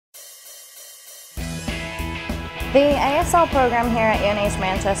The ASL program here at UNH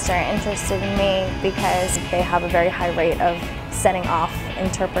Manchester interested me because they have a very high rate of setting off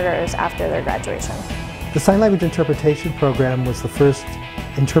interpreters after their graduation. The Sign Language Interpretation program was the first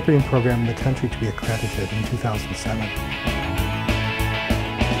interpreting program in the country to be accredited in 2007.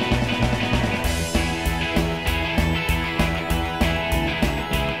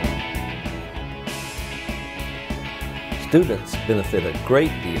 Students benefit a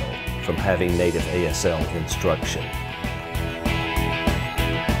great deal from having native ASL instruction.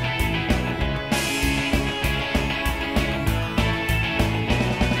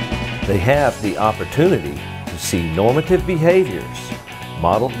 They have the opportunity to see normative behaviors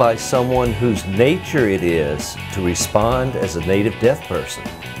modeled by someone whose nature it is to respond as a native deaf person.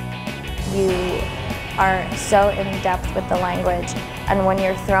 You are so in depth with the language, and when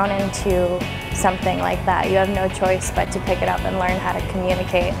you're thrown into something like that, you have no choice but to pick it up and learn how to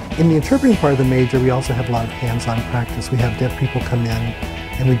communicate. In the interpreting part of the major, we also have a lot of hands-on practice. We have deaf people come in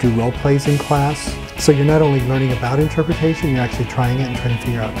and we do role plays in class. So you're not only learning about interpretation, you're actually trying it and trying to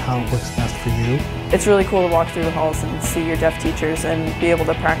figure out how it works best for you. It's really cool to walk through the halls and see your deaf teachers and be able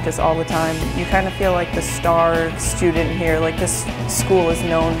to practice all the time. You kind of feel like the star student here, like this school is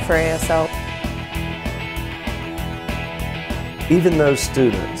known for ASL. Even though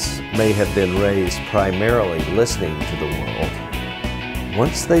students may have been raised primarily listening to the world,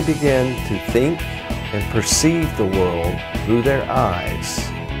 once they begin to think and perceive the world through their eyes,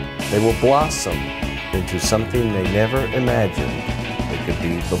 they will blossom into something they never imagined they could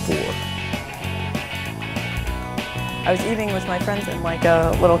be before. I was eating with my friends in like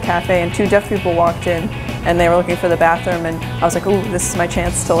a little cafe, and two deaf people walked in and they were looking for the bathroom, and I was like, ooh, this is my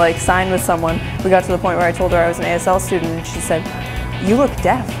chance to like sign with someone. We got to the point where I told her I was an ASL student, and she said, "You look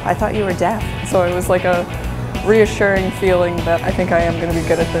deaf. I thought you were deaf." So it was like a reassuring feeling that I think I am going to be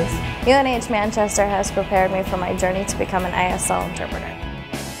good at this. UNH Manchester has prepared me for my journey to become an ASL interpreter.